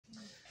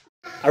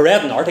I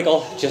read an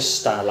article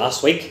just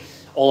last week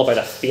all about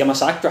a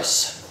famous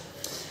actress.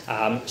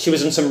 She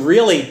was in some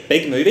really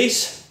big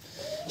movies.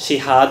 She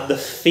had the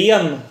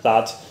fame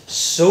that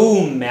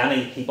so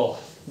many people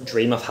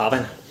dream of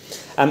having.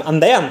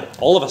 And then,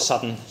 all of a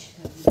sudden,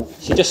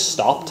 she just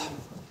stopped.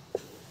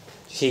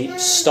 She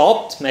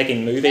stopped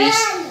making movies.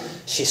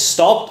 She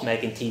stopped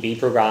making TV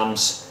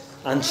programmes.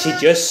 And she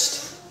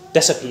just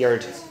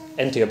disappeared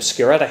into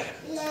obscurity.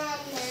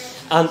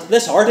 And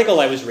this article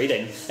I was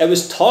reading, it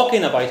was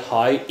talking about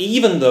how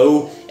even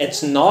though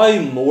it's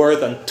now more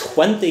than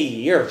 20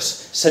 years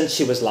since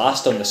she was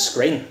last on the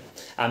screen,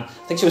 I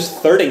think she was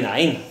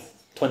 39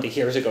 20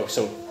 years ago,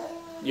 so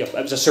it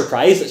was a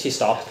surprise that she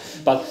stopped.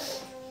 But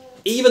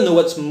even though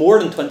it's more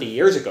than 20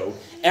 years ago,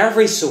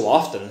 every so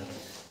often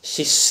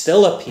she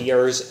still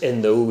appears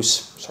in those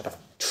sort of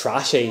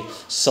trashy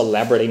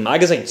celebrity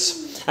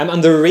magazines.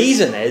 And the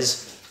reason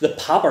is the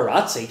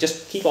paparazzi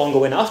just keep on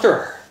going after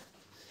her.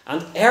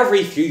 And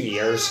every few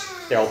years,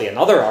 there'll be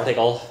another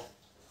article,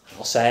 and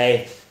I'll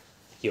say,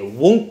 you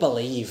won't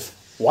believe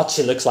what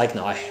she looks like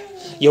now.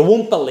 You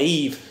won't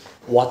believe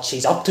what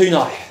she's up to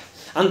now.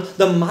 And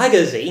the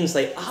magazines,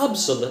 they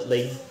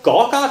absolutely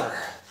gawk at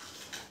her.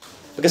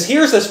 Because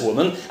here's this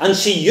woman, and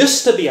she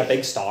used to be a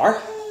big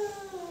star,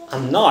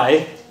 and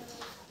now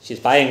she's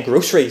buying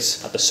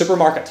groceries at the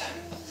supermarket,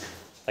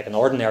 like an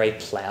ordinary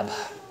pleb,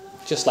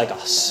 just like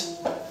us.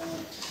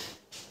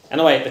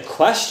 Anyway, the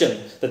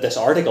question that this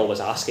article was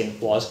asking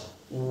was,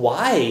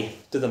 why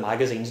do the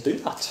magazines do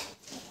that?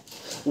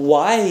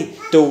 Why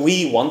do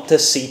we want to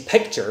see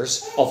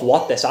pictures of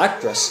what this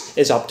actress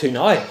is up to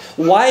now?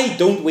 Why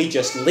don't we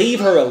just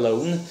leave her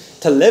alone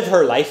to live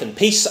her life in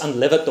peace and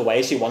live it the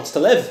way she wants to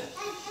live?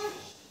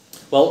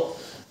 Well,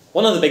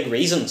 one of the big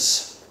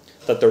reasons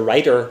that the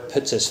writer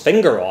puts his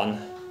finger on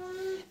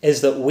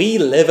is that we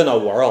live in a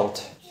world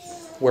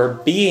where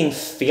being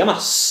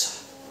famous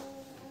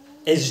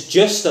is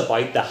just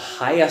about the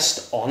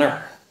highest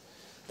honour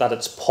that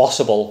it's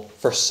possible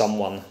for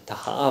someone to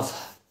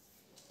have.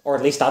 Or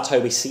at least that's how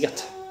we see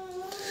it.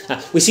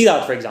 We see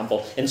that, for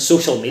example, in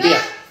social media.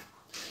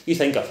 You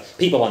think of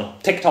people on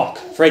TikTok,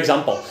 for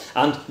example,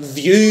 and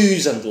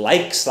views and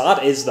likes,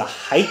 that is the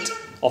height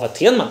of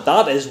attainment.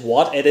 That is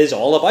what it is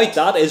all about.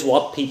 That is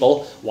what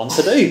people want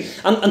to do.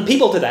 And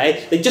people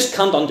today, they just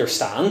can't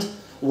understand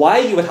why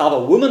you would have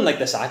a woman like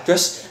this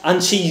actress,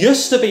 and she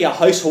used to be a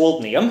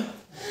household name,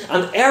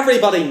 and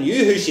everybody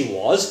knew who she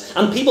was,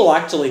 and people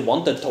actually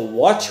wanted to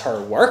watch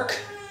her work,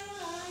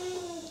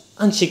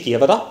 and she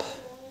gave it up.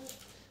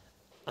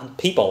 And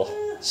people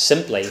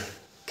simply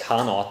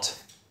cannot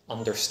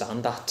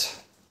understand that.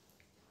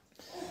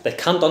 They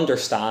can't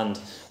understand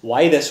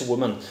why this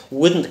woman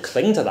wouldn't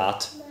cling to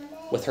that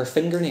with her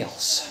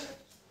fingernails.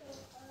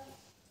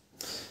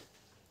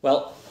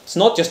 Well, it's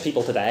not just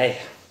people today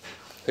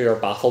who are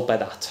baffled by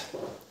that.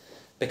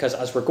 Because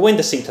as we're going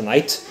to see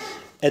tonight,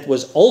 it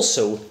was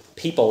also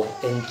people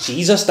in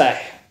Jesus'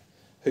 day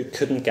who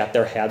couldn't get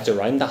their heads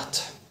around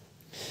that.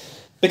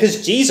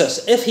 Because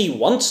Jesus, if he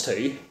wants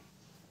to,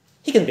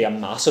 he can be a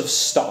massive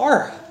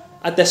star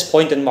at this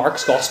point in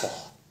Mark's Gospel.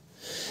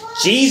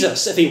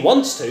 Jesus, if he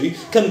wants to,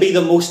 can be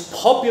the most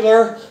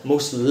popular,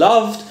 most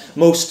loved,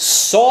 most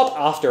sought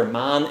after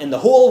man in the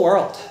whole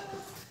world.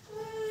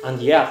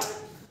 And yet,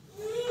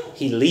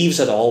 he leaves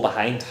it all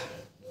behind.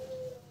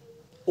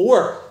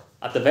 Or,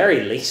 at the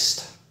very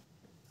least,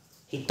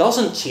 he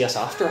doesn't chase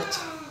after it.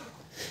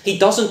 He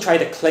doesn't try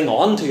to cling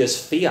on to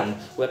his fame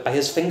by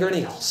his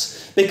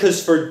fingernails.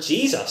 Because for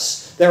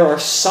Jesus, there are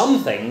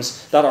some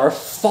things that are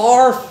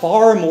far,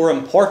 far more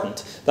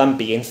important than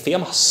being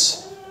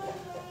famous.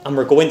 And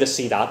we're going to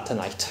see that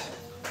tonight.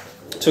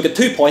 So we get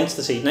 2 points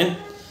this evening.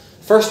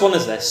 First one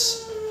is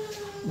this.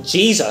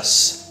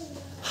 Jesus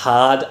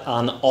had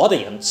an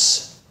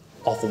audience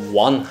of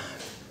one.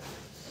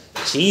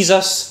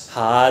 Jesus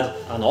had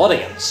an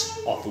audience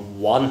of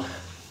one.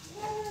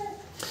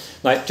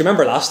 Now, do you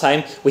remember last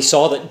time we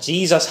saw that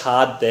Jesus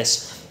had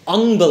this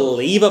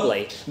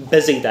unbelievably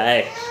busy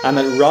day, and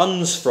it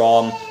runs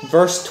from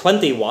verse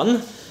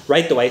 21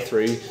 right the way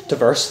through to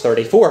verse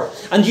 34.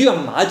 And you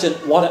imagine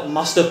what it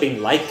must have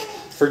been like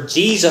for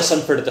Jesus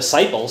and for the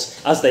disciples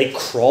as they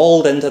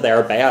crawled into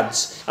their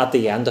beds at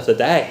the end of the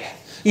day.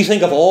 You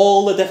think of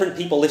all the different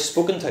people they've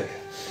spoken to.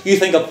 You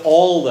think of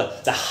all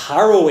the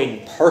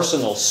harrowing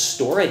personal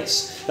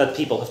stories that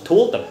people have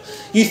told them.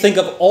 You think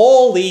of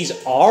all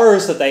these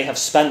hours that they have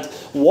spent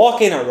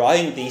walking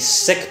around these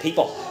sick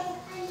people,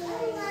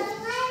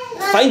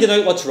 finding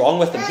out what's wrong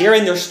with them,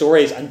 hearing their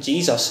stories, and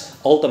Jesus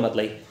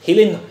ultimately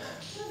healing them.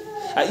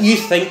 You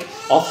think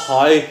of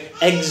how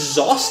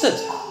exhausted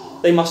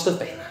they must have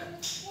been.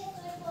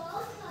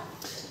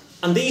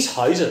 And these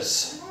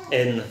houses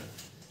in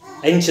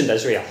ancient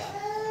Israel,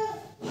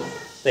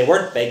 they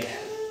weren't big.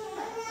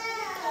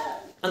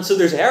 And so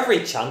there's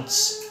every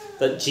chance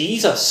that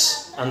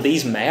Jesus and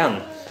these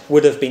men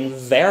would have been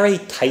very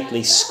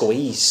tightly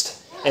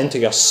squeezed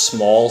into a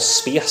small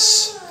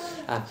space.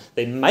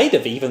 They might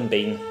have even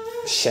been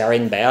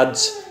sharing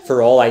beds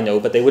for all I know,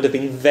 but they would have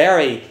been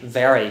very,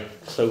 very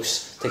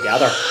close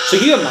together. So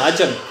you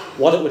imagine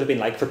what it would have been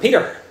like for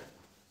Peter.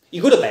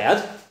 You go to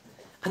bed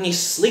and you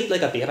sleep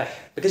like a baby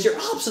because you're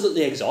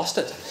absolutely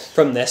exhausted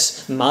from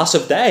this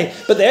massive day.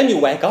 But then you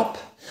wake up,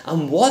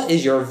 and what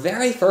is your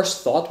very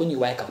first thought when you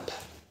wake up?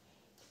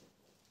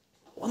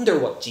 Wonder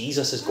what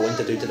Jesus is going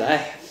to do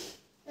today.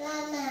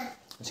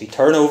 So you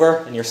turn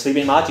over in your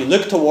sleeping mat, you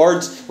look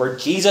towards where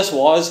Jesus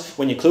was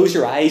when you close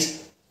your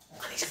eyes,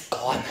 and he's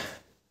gone.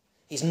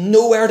 He's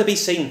nowhere to be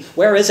seen.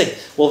 Where is he?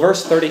 Well,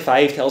 verse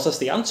 35 tells us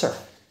the answer.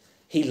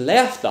 He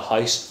left the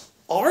house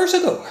hours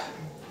ago.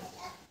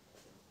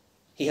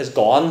 He has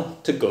gone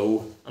to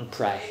go and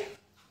pray.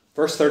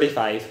 Verse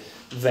 35,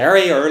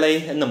 very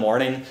early in the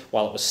morning,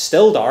 while it was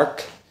still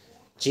dark,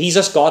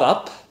 Jesus got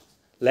up,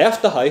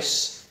 left the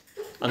house,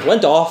 and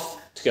went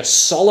off to a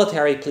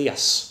solitary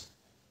place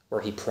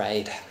where he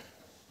prayed.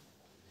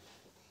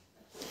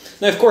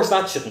 Now, of course,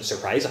 that shouldn't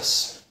surprise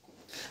us,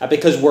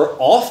 because we're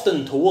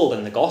often told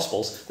in the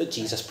Gospels that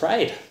Jesus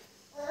prayed.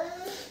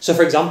 So,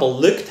 for example,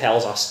 Luke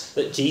tells us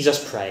that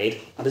Jesus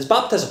prayed at his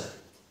baptism.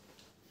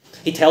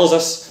 He tells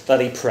us that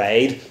he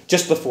prayed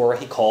just before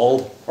he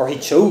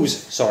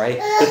chose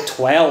the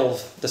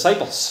 12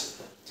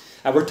 disciples.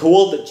 We're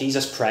told that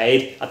Jesus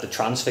prayed at the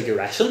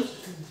Transfiguration.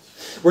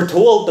 We're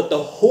told that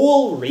the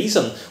whole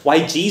reason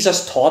why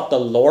Jesus taught the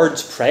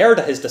Lord's Prayer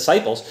to his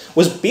disciples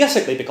was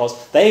basically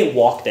because they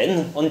walked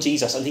in on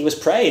Jesus and he was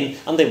praying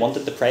and they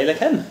wanted to pray like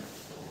him.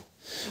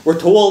 We're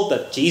told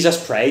that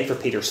Jesus prayed for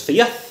Peter's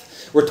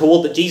faith. We're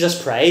told that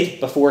Jesus prayed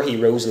before he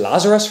rose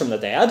Lazarus from the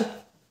dead.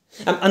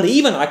 And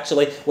even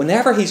actually,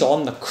 whenever he's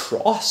on the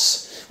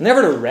cross,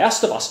 whenever the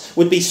rest of us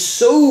would be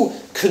so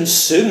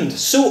consumed,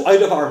 so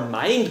out of our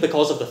mind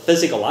because of the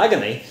physical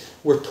agony,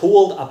 we're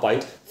told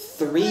about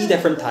 3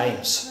 different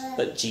times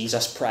that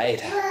Jesus prayed.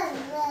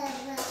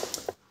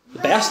 The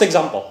best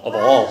example of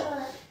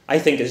all, I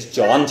think, is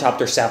John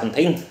chapter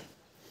 17.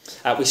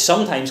 We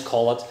sometimes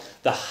call it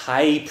the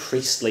high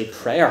priestly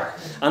prayer.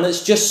 And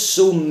it's just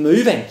so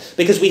moving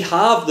because we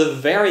have the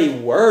very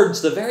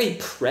words, the very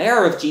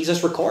prayer of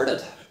Jesus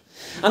recorded.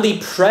 And he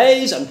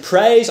prays and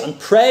prays and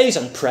prays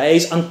and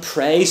prays and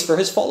prays for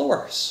his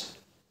followers.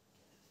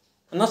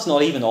 And that's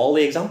not even all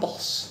the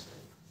examples.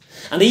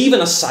 And even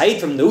aside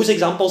from those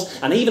examples,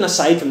 and even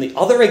aside from the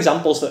other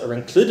examples that are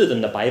included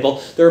in the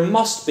Bible, there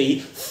must be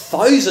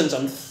thousands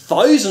and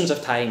thousands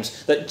of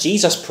times that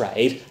Jesus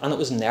prayed and it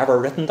was never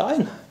written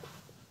down.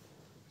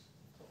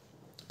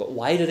 But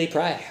why did he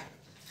pray?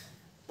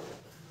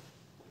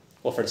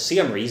 Well, for the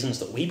same reasons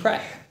that we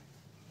pray.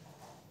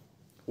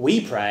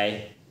 We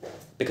pray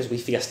because we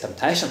face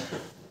temptation.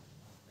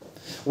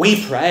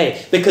 We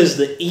pray because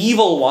the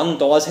evil one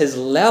does his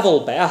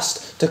level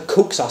best to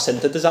coax us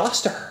into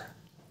disaster.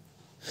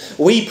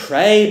 We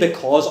pray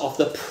because of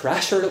the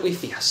pressure that we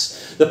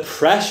face. The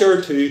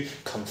pressure to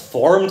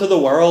conform to the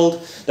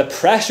world. The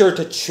pressure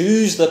to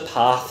choose the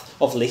path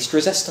of least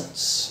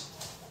resistance.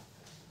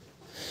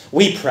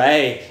 We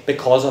pray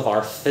because of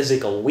our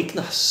physical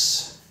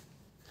weakness.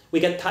 We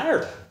get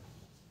tired.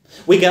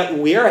 We get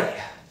weary.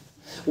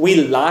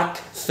 We lack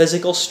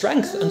physical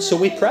strength, and so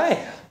we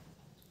pray.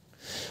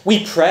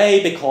 We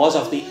pray because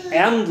of the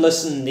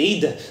endless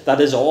need that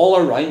is all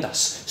around us.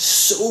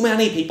 So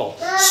many people,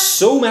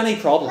 so many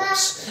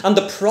problems. And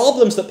the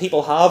problems that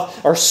people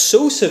have are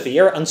so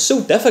severe and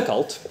so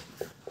difficult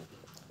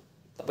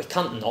that we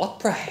can't not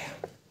pray.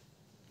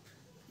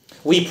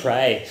 We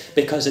pray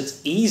because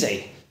it's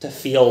easy to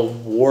feel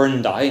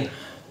worn down.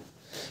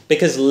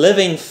 Because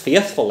living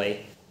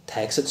faithfully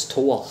takes its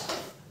toll.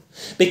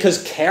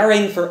 Because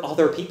caring for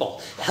other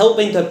people,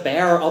 helping to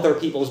bear other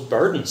people's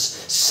burdens,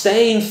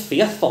 staying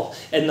faithful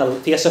in the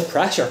face of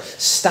pressure,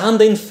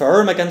 standing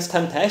firm against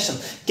temptation,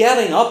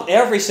 getting up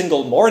every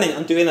single morning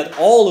and doing it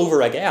all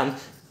over again,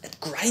 it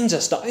grinds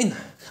us down.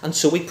 And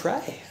so we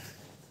pray.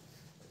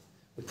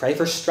 We pray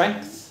for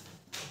strength.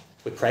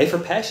 We pray for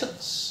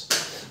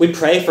patience. We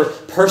pray for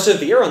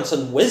perseverance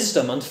and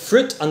wisdom and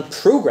fruit and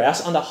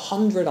progress and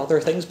 100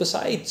 other things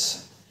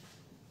besides.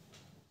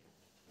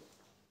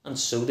 And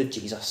so did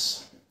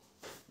Jesus.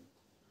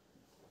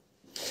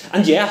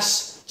 And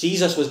yes,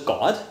 Jesus was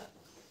God.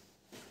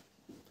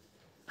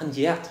 And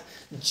yet,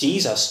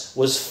 Jesus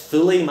was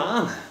fully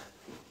man.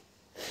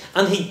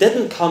 And he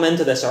didn't come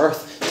into this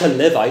earth to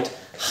live out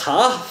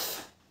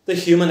half the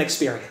human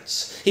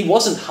experience. He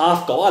wasn't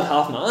half God,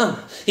 half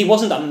man. He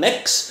wasn't a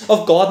mix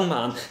of God and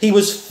man. He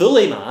was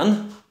fully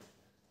man,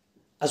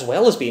 as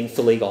well as being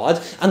fully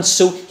God. And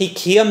so he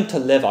came to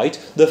live out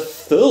the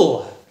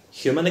full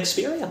human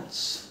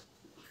experience.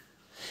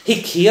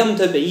 He came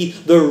to be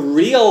the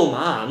real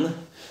man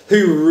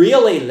who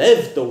really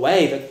lived the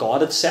way that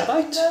God had set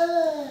out.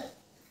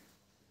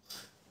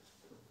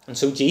 And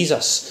so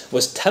Jesus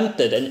was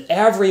tempted in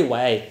every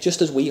way,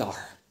 just as we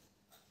are.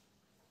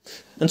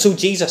 And so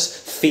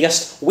Jesus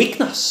faced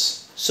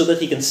weakness so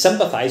that he can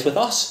sympathize with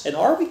us in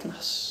our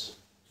weakness.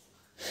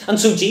 And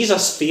so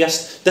Jesus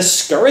faced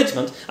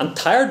discouragement and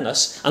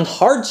tiredness and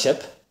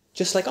hardship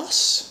just like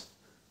us.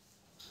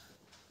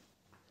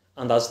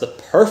 and as the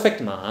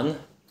perfect man,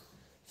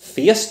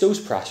 faced those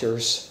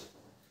pressures,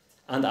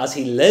 and as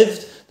he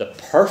lived the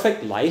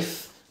perfect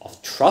life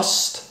of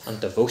trust and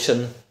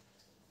devotion,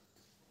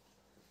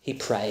 he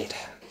prayed.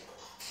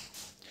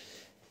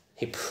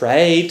 He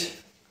prayed,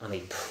 and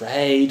he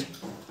prayed,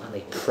 and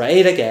he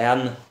prayed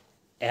again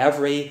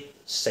every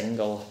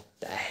single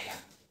day.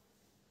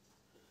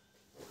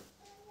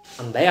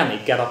 And then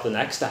he'd get up the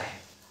next day,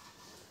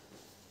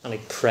 and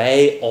he'd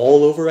pray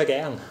all over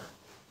again.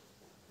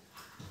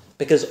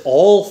 Because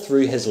all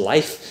through his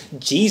life,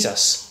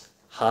 Jesus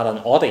had an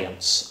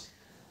audience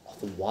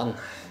of one.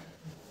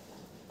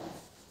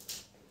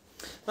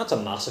 That's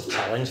a massive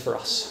challenge for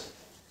us.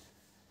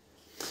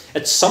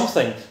 It's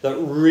something that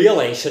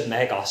really should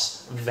make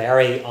us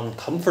very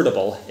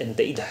uncomfortable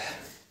indeed.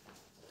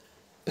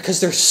 Because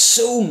there's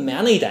so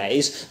many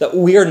days that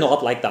we're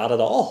not like that at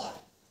all.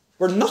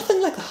 We're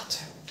nothing like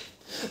that.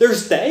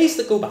 There's days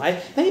that go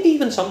by, maybe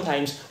even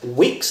sometimes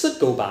weeks that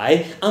go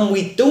by, and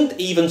we don't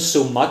even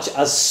so much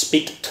as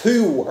speak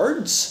 2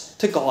 words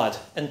to God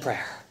in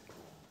prayer.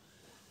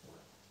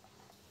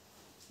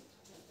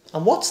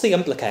 And what's the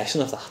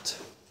implication of that?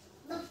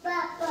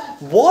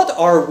 What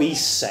are we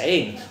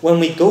saying when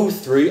we go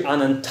through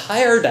an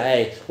entire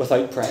day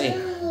without praying?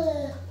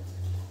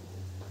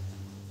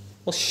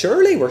 Well,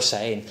 surely we're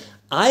saying,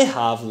 I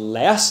have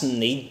less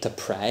need to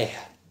pray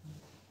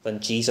than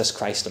Jesus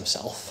Christ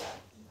himself.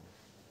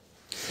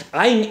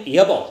 I'm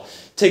able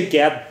to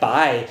get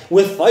by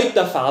without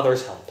the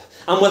Father's help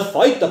and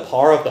without the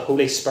power of the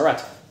Holy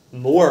Spirit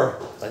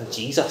more than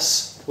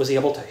Jesus was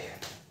able to.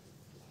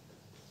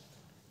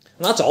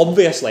 And that's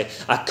obviously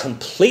a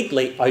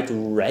completely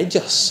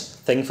outrageous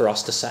thing for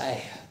us to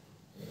say.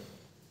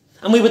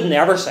 And we would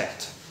never say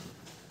it.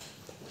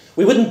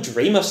 We wouldn't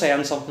dream of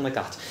saying something like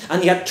that.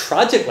 And yet,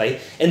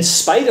 tragically, in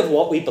spite of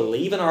what we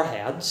believe in our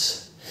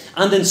heads,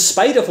 and in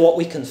spite of what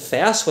we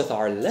confess with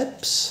our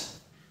lips,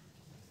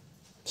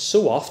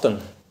 so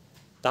often,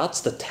 that's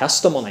the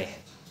testimony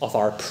of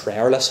our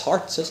prayerless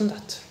hearts, isn't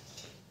it?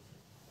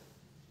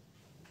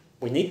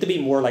 We need to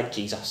be more like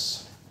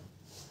Jesus.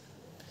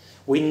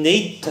 We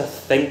need to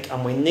think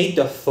and we need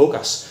to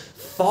focus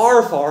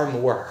far, far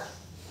more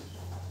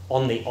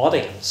on the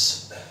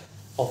audience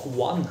of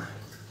one.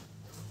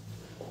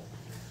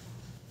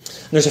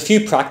 There's a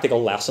few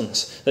practical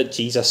lessons that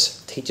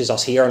Jesus teaches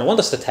us here, and I want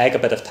us to take a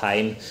bit of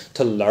time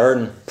to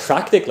learn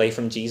practically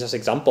from Jesus'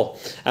 example.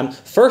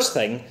 First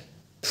thing,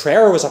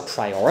 prayer was a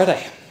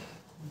priority.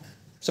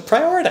 It's a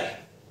priority.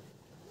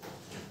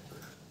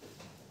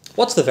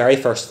 What's the very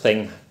first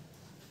thing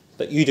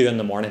that you do in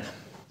the morning?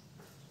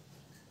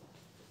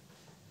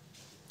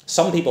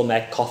 Some people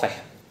make coffee.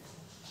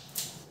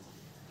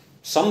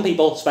 Some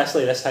people,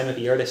 especially this time of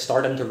year, they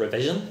start into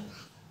revision.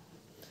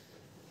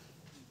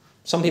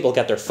 Some people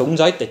get their phones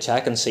out, they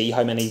check and see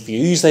how many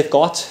views they've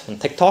got on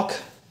TikTok.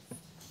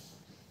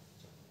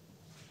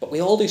 But we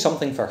all do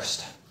something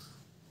first.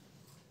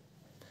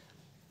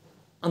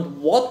 And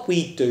what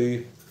we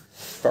do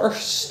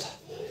first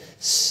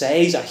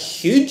says a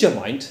huge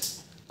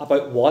amount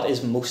about what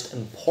is most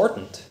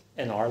important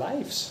in our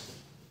lives.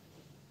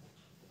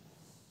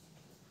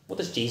 What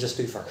does Jesus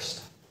do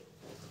first?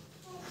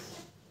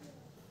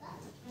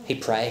 He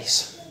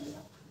prays.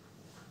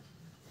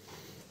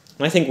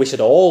 And I think we should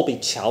all be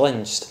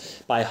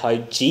challenged by how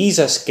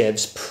Jesus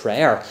gives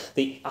prayer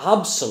the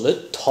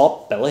absolute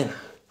top billing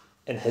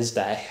in his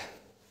day.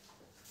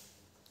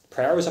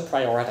 Prayer was a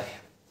priority.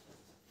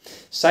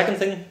 Second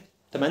thing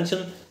to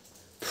mention,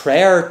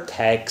 prayer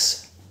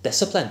takes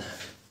discipline.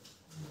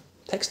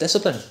 It takes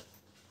discipline.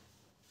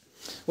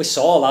 We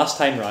saw last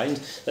time round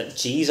that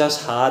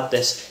Jesus had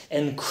this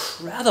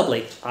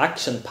incredibly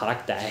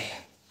action-packed day.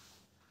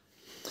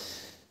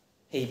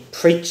 He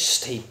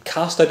preached, he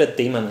cast out a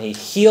demon, he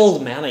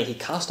healed many, he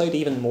cast out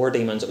even more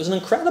demons. It was an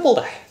incredible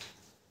day.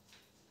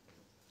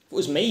 If it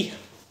was me,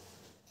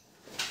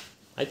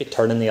 I'd be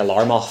turning the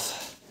alarm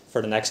off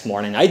for the next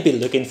morning. I'd be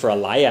looking for a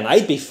lie and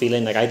I'd be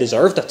feeling like I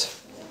deserved it.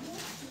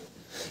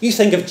 You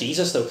think of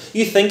Jesus though,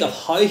 you think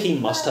of how he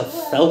must have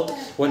felt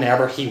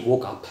whenever he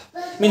woke up.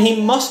 I mean,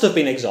 he must have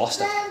been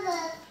exhausted.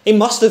 He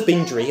must have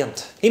been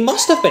drained. He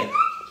must have been.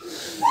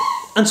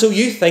 And so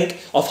you think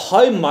of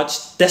how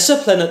much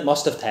discipline it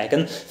must have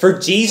taken for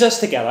Jesus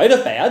to get out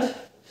of bed,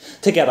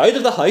 to get out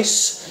of the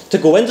house, to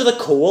go into the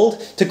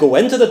cold, to go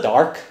into the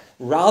dark,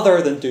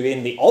 rather than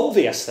doing the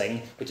obvious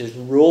thing, which is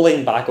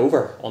rolling back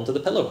over onto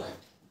the pillow.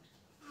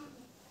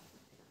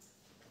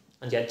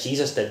 And yet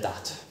Jesus did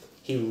that.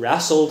 He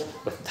wrestled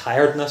with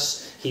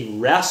tiredness, he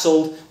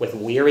wrestled with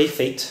weary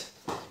feet,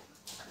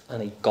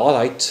 and he got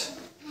out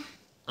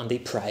and he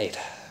prayed.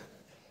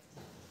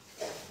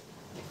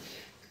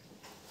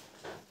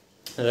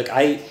 Now look,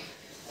 I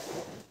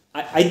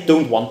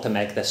don't want to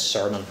make this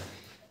sermon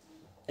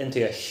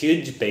into a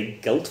huge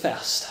big guilt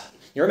fest.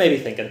 You're maybe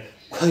thinking,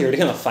 well, you're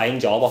doing a fine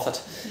job of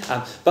it.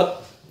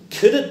 But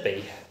could it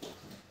be,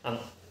 and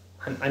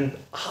I'm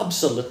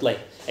absolutely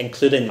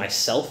including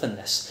myself in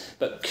this,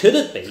 but could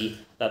it be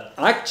that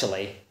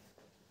actually,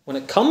 when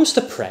it comes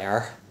to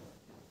prayer,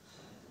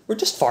 we're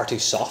just far too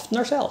soft in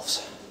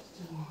ourselves?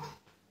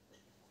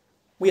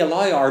 we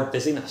allow our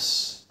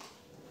busyness,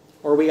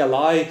 or we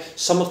allow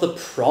some of the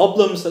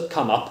problems that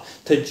come up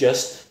to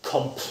just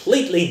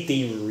completely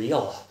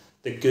derail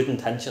the good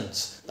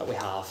intentions that we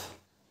have.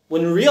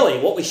 When really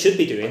what we should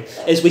be doing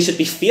is we should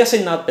be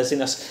facing that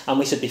busyness, and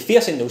we should be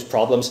facing those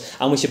problems,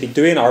 and we should be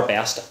doing our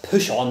best to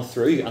push on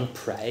through and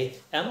pray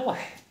anyway.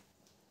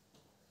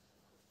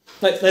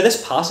 Now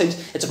this passage,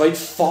 it's about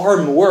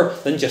far more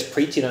than just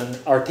preaching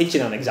or teaching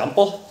an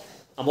example,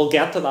 and we'll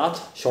get to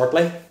that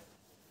shortly.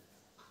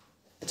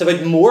 It's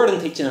about more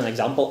than teaching an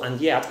example, and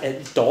yet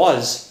it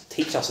does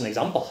teach us an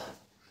example.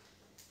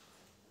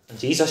 And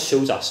Jesus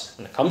shows us,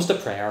 when it comes to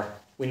prayer,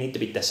 we need to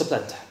be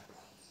disciplined.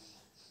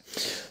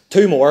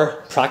 2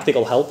 more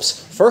practical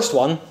helps. First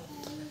one,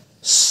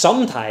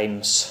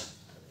 sometimes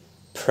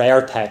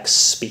prayer takes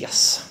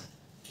space.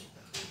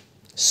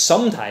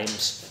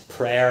 Sometimes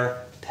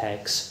prayer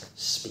takes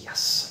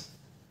space.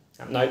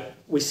 Now,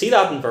 we see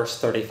that in verse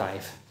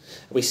 35.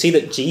 We see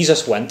that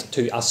Jesus went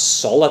to a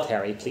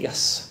solitary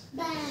place.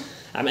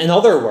 In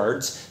other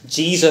words,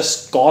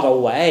 Jesus got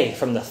away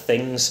from the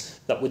things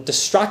that would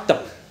distract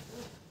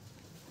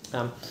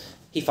him.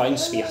 He found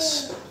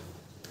space.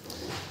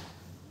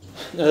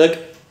 Now look,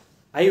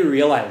 I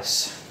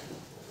realise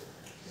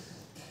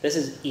this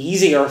is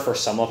easier for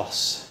some of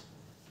us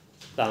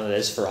than it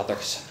is for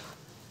others.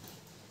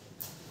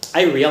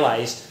 I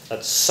realise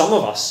that some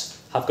of us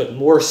have got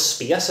more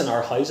space in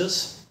our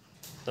houses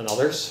than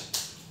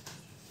others.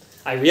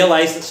 I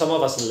realise that some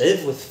of us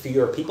live with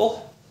fewer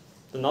people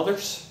than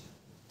others.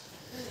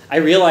 I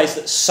realise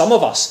that some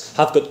of us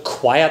have got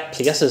quiet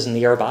places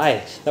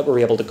nearby that we're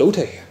able to go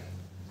to.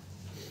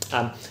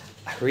 I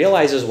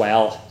realise as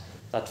well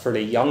that for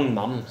the young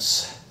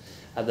mums,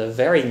 the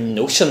very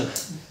notion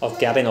of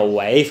getting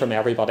away from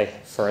everybody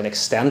for an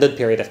extended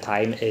period of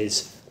time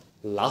is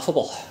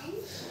laughable.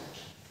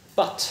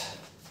 But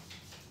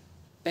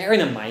bearing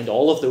in mind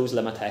all of those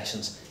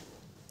limitations,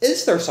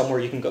 is there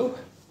somewhere you can go?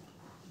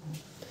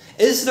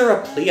 Is there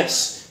a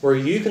place where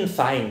you can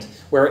find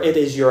where it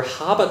is your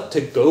habit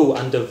to go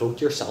and devote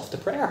yourself to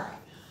prayer?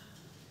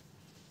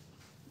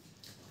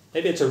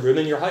 Maybe it's a room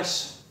in your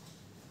house,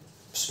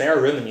 a spare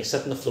room, and you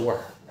sit on the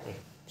floor.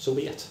 So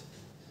be it.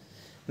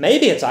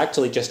 Maybe it's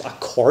actually just a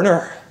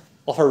corner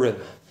of a room,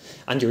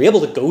 and you're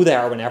able to go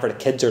there whenever the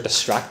kids are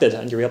distracted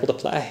and you're able to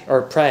play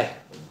or pray.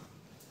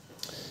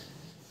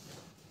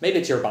 Maybe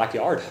it's your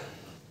backyard,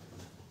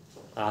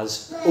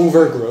 as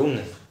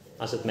overgrown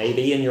as it may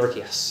be in your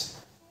case.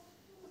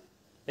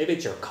 Maybe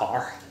it's your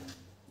car.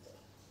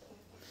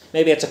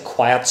 Maybe it's a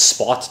quiet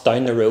spot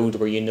down the road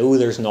where you know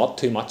there's not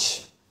too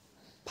much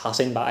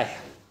passing by.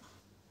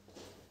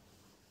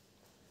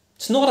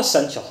 It's not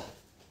essential.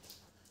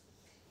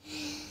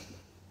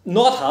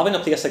 Not having a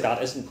place like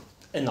that isn't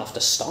enough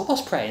to stop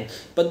us praying.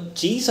 But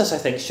Jesus, I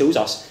think, shows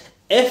us,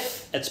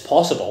 if it's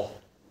possible,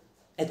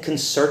 it can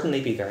certainly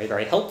be very,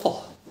 very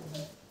helpful.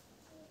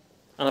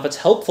 And if it's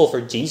helpful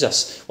for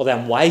Jesus, well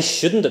then why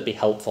shouldn't it be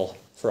helpful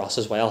for us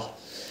as well?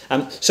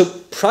 So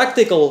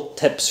practical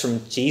tips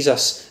from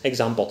Jesus'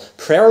 example.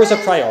 Prayer is a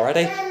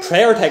priority.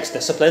 Prayer takes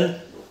discipline.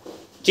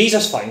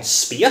 Jesus found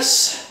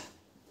space.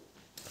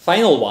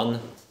 Final one.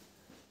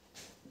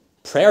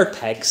 Prayer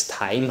takes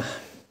time.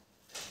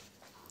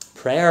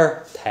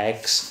 Prayer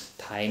takes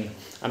time.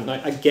 And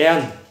now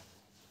again,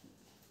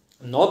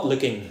 I'm not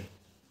looking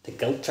to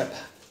guilt trip.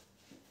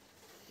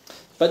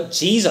 But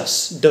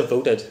Jesus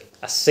devoted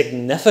a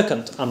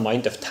significant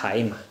amount of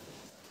time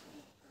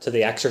to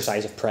the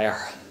exercise of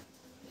prayer.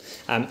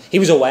 He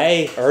was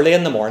away early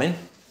in the morning,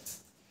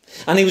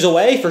 and he was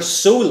away for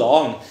so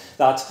long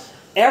that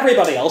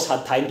everybody else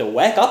had time to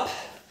wake up.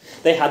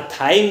 They had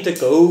time to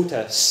go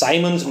to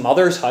Simon's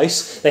mother's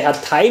house. They had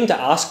time to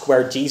ask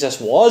where Jesus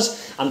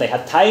was, and they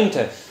had time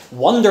to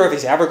wonder if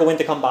he's ever going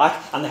to come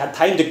back, and they had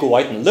time to go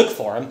out and look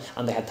for him,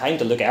 and they had time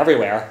to look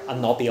everywhere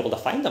and not be able to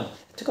find him.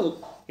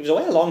 He was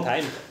away a long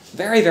time.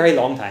 Very, very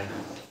long time.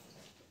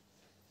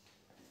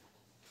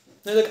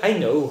 Now look, I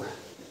know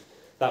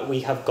that we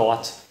have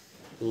got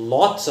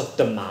lots of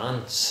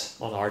demands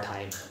on our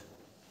time.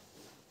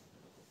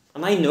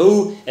 And I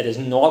know it is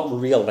not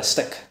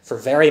realistic for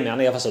very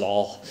many of us at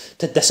all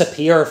to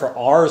disappear for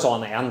hours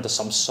on end to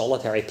some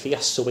solitary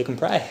place so we can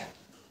pray.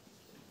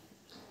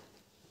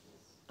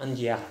 And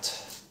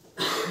yet,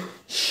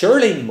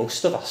 surely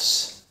most of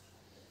us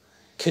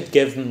could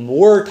give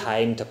more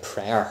time to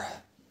prayer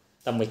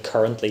than we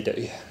currently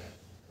do.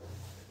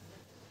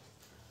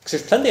 Because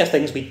there's plenty of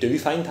things we do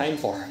find time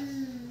for.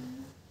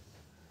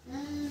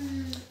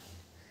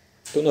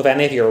 Don't know if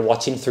any of you are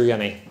watching through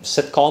any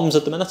sitcoms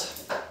at the minute.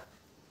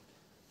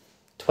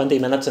 20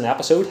 minutes an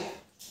episode.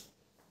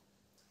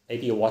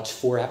 Maybe you watch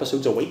 4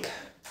 episodes a week.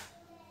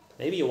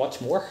 Maybe you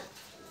watch more.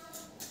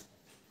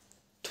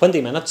 20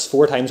 minutes,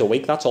 4 times a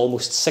week, that's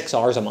almost 6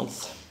 hours a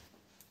month.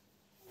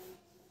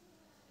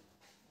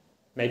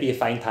 Maybe you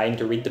find time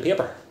to read the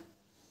paper.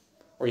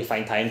 Or you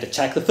find time to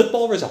check the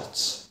football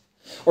results.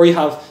 Or you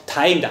have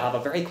time to have a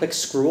very quick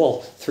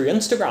scroll through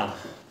Instagram.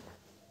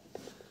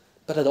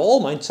 But it all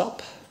mounts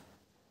up.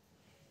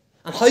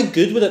 And how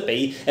good would it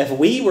be if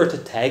we were to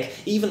take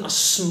even a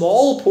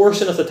small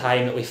portion of the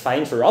time that we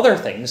find for other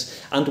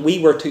things and we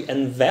were to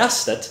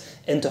invest it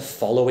into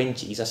following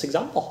Jesus'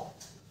 example?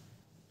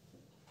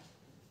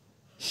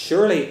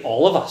 Surely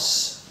all of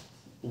us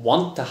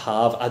want to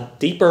have a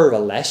deeper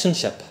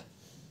relationship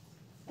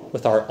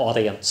with our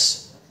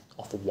audience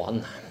of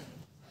one.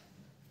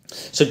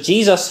 So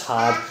Jesus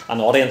had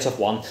an audience of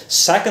one.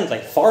 Secondly,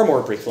 far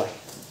more briefly,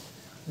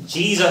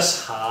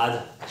 Jesus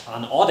had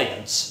an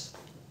audience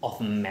of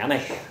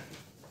many.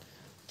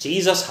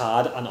 Jesus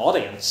had an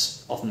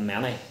audience of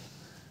many.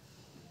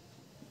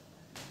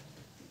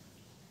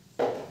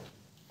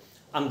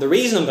 And the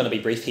reason I'm going to be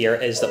brief here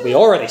is that we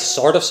already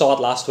sort of saw it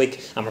last week,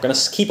 and we're going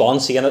to keep on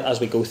seeing it as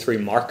we go through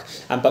Mark.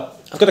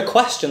 But I've got a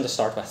question to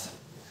start with.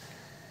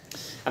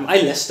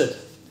 I listed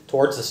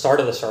towards the start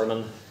of the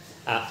sermon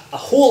a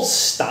whole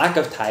stack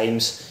of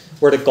times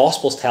where the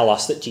Gospels tell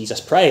us that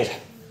Jesus prayed.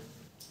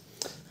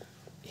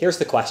 Here's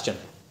the question.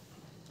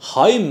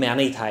 How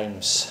many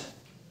times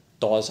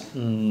does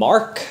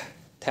Mark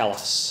tell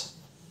us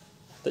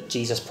that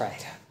Jesus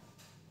prayed?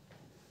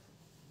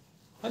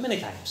 How many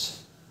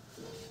times?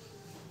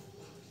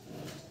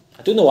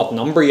 I don't know what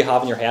number you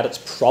have in your head.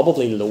 It's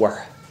probably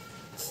lower.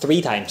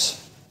 3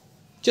 times.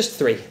 Just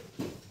 3.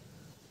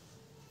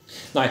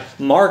 Now,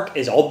 Mark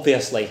is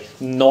obviously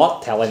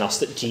not telling us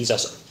that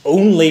Jesus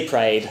only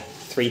prayed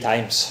 3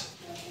 times.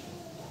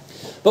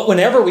 But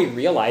whenever we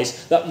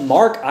realise that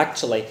Mark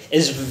actually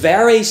is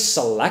very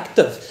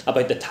selective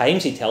about the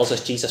times he tells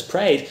us Jesus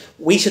prayed,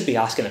 we should be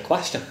asking a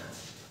question.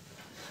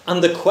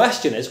 And the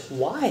question is,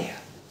 why?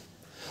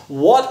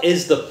 What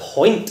is the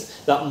point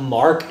that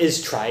Mark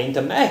is trying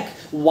to make?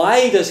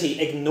 Why does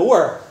he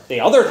ignore the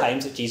other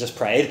times that Jesus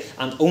prayed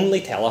and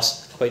only tell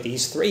us about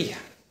these 3?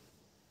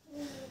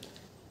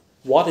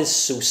 What is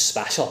so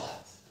special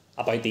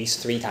about these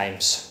 3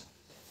 times?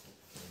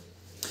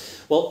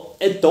 Well,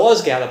 it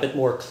does get a bit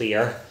more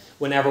clear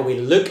whenever we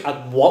look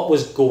at what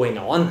was going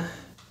on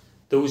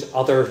those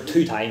other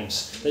 2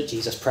 times that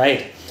Jesus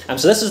prayed.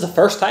 So this is the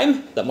first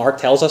time that Mark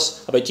tells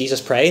us about Jesus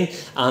praying.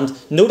 And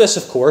notice,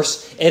 of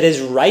course, it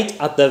is right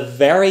at the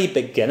very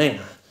beginning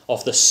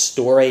of the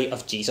story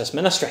of Jesus'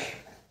 ministry.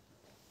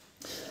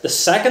 The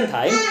second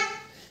time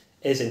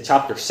is in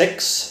chapter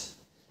 6.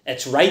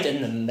 It's right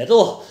in the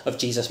middle of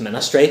Jesus'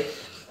 ministry.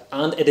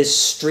 And it is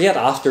straight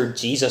after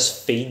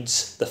Jesus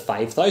feeds the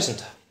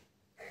 5,000.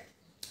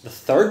 The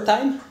third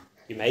time,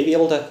 you may be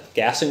able to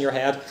guess in your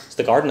head, is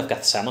the Garden of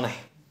Gethsemane.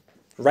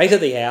 Right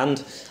at the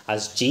end,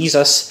 as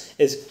Jesus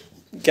is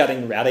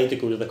getting ready to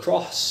go to the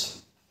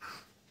cross.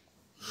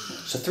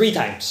 So 3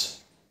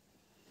 times.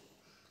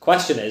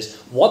 Question is,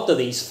 what do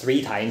these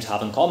 3 times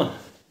have in common?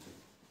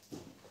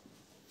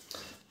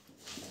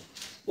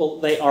 Well,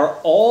 they are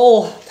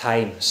all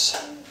times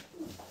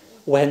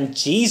when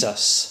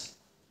Jesus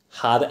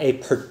had a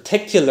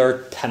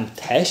particular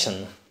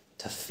temptation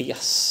to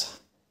face.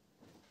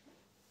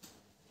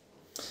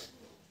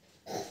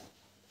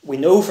 We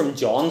know from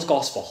John's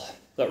Gospel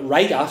that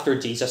right after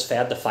Jesus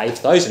fed the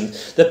 5,000,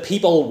 the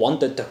people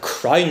wanted to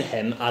crown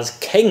him as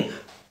king.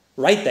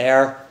 Right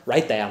there,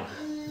 right then.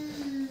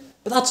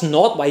 But that's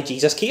not why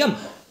Jesus came.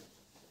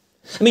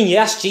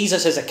 Yes,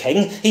 Jesus is a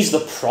king. He's the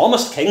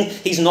promised king.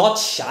 He's not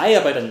shy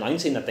about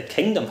announcing that the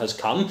kingdom has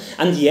come.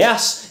 And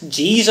yes,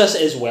 Jesus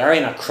is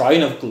wearing a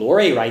crown of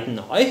glory right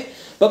now.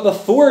 But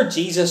before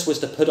Jesus was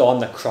to put on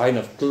the crown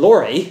of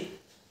glory,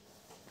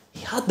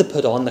 he had to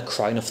put on the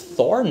crown of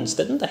thorns,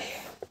 didn't he?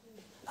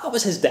 That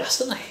was his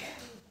destiny.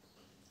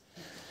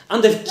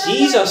 And if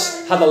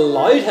Jesus had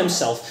allowed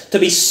himself to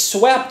be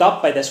swept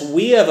up by this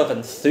wave of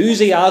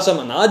enthusiasm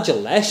and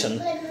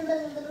adulation,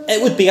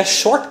 it would be a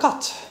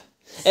shortcut.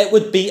 It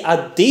would be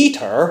a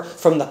detour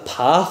from the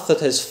path that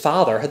his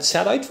father had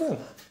set out for him.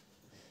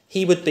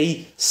 He would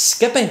be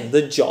skipping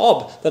the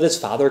job that his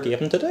father gave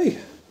him to do.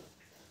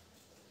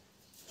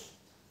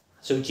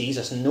 So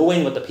Jesus,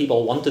 knowing what the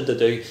people wanted to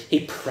do,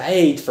 he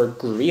prayed for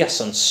grace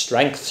and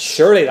strength.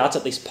 Surely that's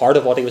at least part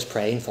of what he was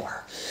praying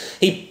for.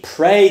 He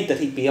prayed that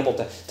he'd be able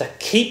to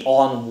keep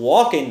on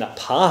walking the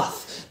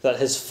path that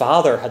his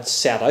father had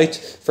set out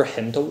for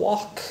him to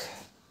walk.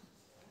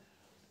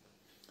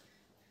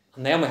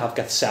 And then we have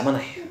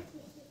Gethsemane.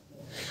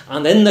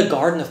 And in the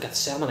Garden of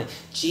Gethsemane,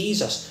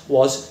 Jesus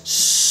was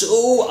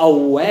so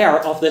aware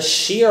of the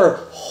sheer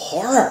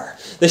horror,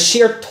 the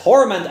sheer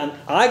torment and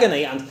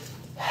agony and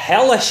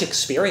hellish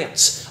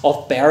experience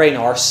of bearing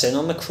our sin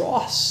on the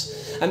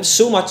cross. And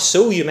so much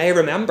so, you may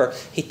remember,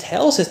 he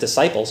tells his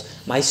disciples,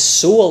 my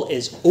soul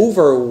is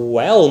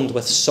overwhelmed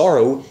with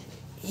sorrow,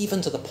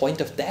 even to the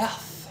point of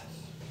death.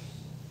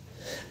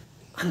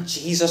 And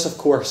Jesus, of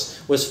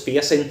course, was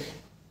facing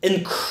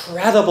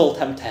incredible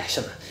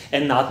temptation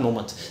in that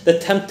moment. The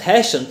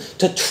temptation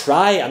to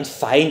try and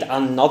find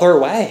another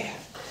way.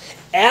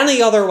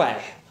 Any other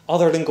way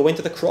other than going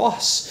to the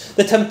cross.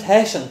 The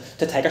temptation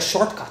to take a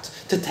shortcut,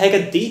 to take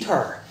a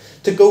detour,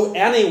 to go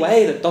any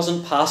way that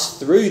doesn't pass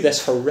through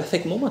this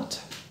horrific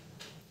moment.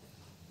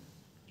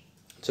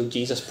 So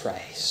Jesus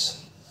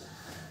prays.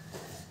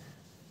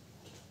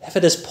 if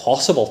it is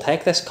possible,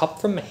 take this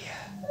cup from me.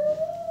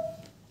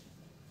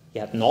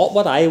 Yet not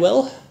what I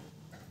will,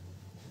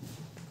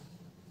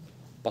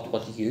 but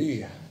what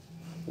you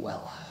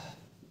will.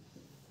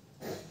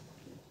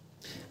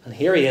 And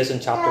here he is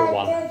in chapter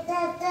 1.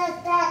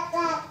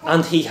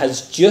 And he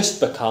has just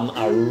become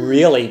a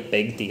really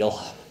big deal.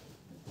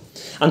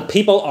 And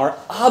people are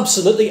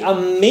absolutely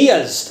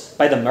amazed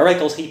by the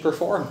miracles he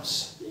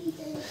performs.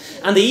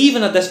 And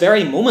even at this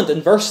very moment,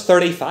 in verse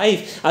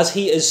 35, as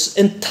he is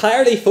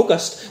entirely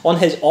focused on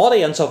his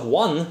audience of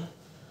one,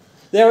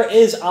 there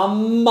is a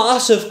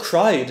massive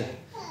crowd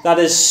that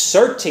is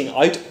searching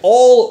out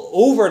all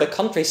over the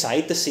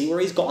countryside to see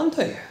where he's gone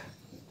to.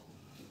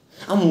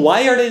 And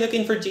why are they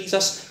looking for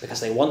Jesus?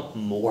 Because they want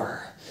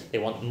more. They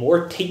want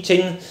more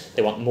teaching.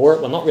 They want more,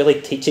 well, not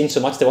really teaching so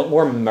much. They want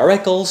more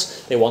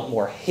miracles. They want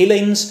more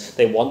healings.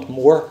 They want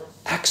more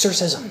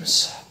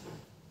exorcisms.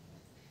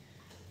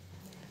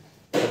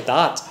 But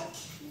that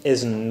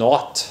is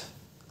not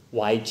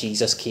why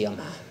Jesus came.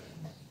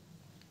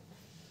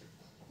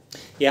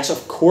 Yes,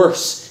 of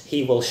course,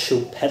 he will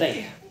show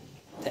pity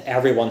to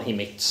everyone he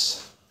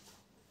meets.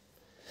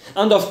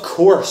 And of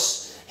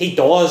course, he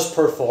does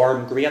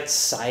perform great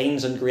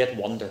signs and great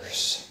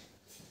wonders.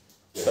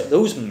 But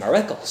those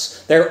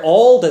miracles, they're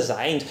all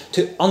designed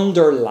to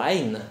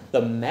underline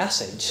the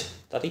message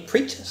that he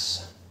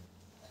preaches.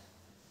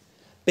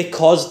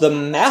 Because the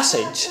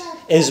message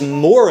is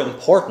more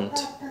important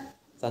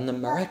than the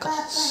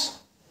miracles.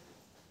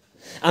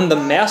 And the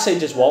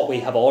message is what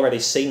we have already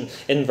seen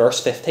in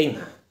verse 15.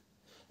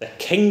 The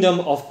kingdom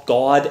of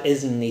God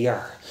is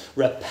near.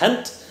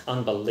 Repent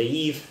and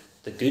believe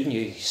the good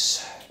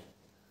news.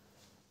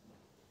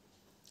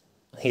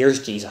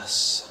 Here's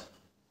Jesus.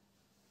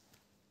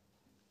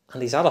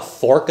 And he's at a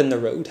fork in the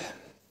road.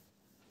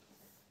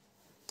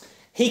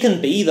 He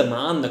can be the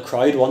man the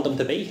crowd want him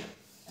to be.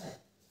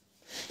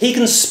 He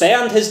can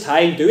spend his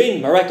time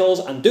doing miracles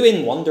and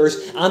doing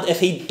wonders, and if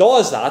he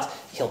does that,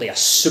 he'll be a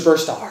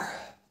superstar.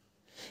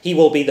 He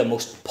will be the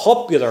most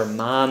popular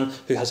man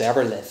who has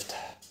ever lived.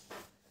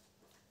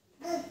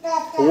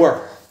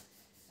 Or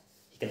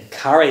he can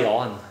carry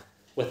on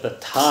with the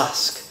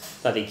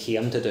task that he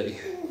came to do.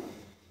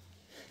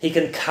 He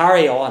can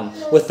carry on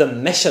with the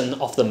mission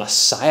of the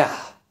Messiah,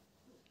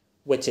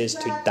 which is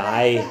to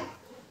die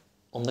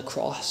on the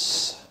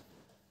cross.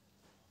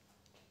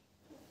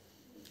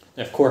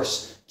 Now, of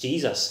course,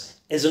 Jesus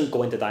isn't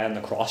going to die on the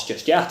cross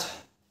just yet.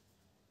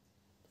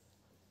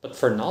 But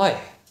for now,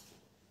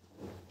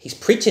 he's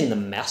preaching the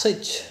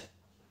message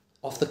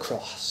of the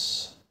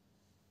cross.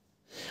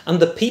 And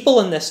the people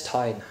in this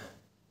town,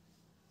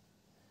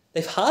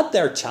 they've had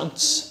their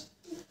chance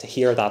to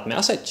hear that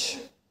message.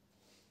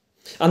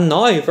 And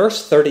now,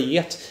 verse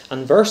 38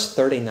 and verse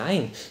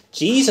 39,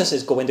 Jesus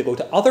is going to go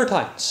to other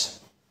towns.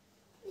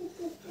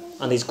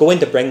 And he's going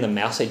to bring the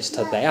message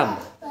to them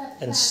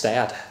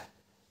instead.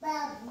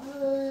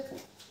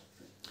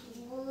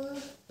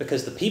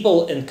 Because the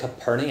people in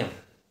Capernaum,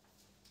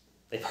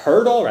 they've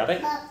heard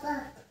already.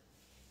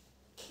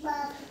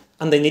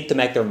 And they need to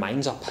make their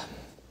minds up.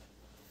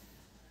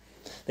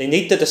 They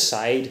need to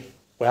decide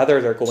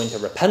whether they're going to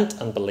repent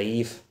and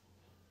believe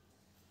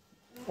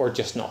or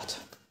just not.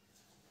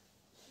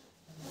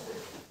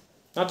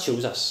 That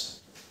shows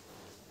us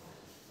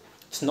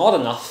it's not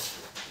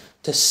enough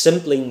to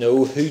simply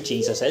know who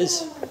Jesus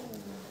is.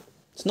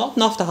 It's not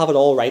enough to have it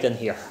all right in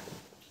here.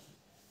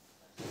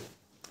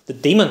 The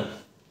demon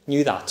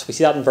knew that. We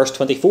see that in verse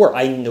 24.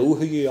 I know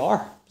who you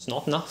are. It's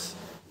not enough.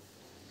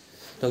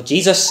 No,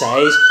 Jesus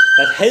says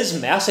that his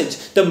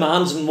message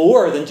demands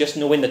more than just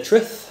knowing the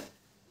truth.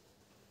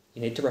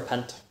 You need to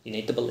repent. You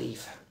need to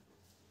believe.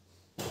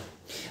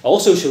 It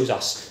also shows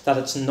us that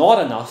it's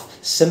not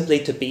enough simply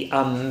to be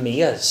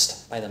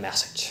amazed by the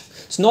message.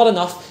 It's not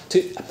enough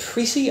to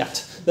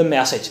appreciate the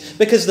message,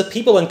 because the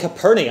people in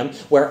Capernaum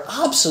were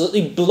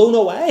absolutely blown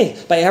away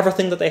by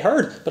everything that they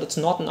heard, but it's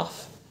not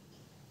enough.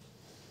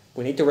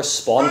 We need to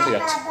respond to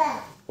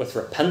it with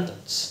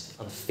repentance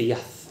and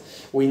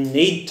faith. We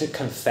need to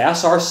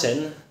confess our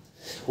sin.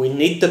 We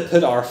need to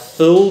put our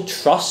full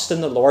trust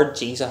in the Lord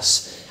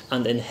Jesus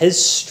and in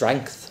his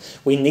strength.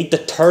 We need to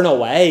turn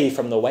away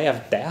from the way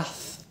of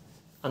death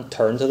and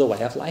turn to the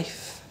way of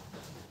life.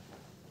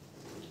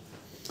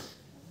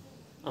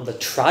 And the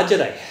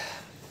tragedy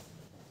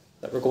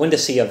that we're going to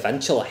see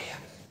eventually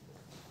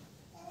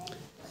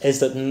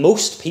is that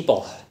most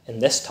people in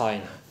this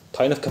town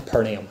of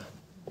Capernaum,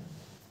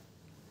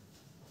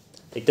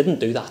 they didn't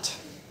do that.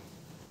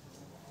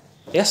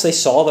 Yes, they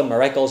saw the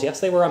miracles.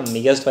 Yes, they were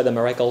amazed by the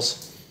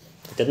miracles.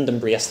 They didn't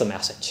embrace the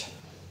message.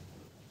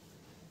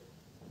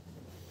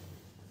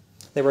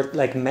 They were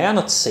like men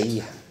at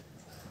sea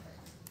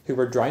who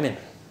were drowning.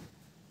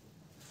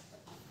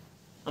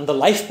 And the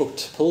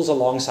lifeboat pulls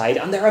alongside,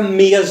 and they're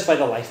amazed by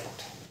the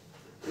lifeboat.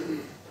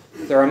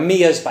 They're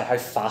amazed by how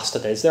fast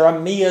it is. They're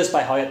amazed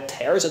by how it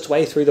tears its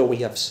way through the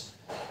waves.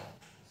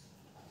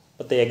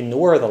 But they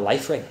ignore the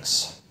life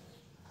rings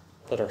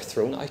that are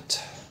thrown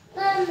out.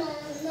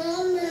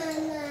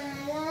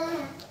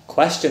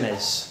 Question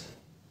is,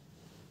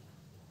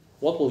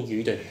 what will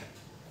you do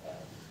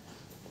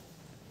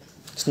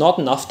It's not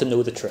enough to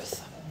know the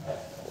truth.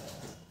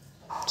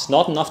 It's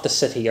not enough to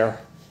sit here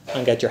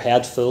and get your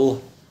head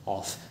full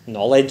of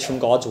knowledge from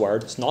God's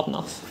word. It's not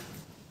enough.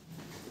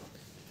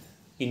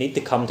 You need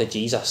to come to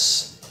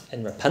Jesus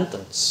in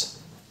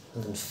repentance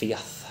and in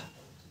faith.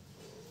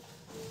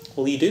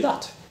 Will you do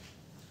that?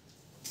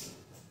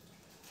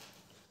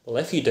 Well,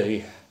 if you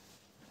do,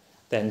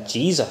 then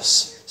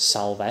Jesus'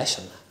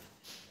 salvation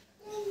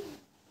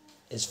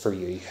is for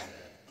you.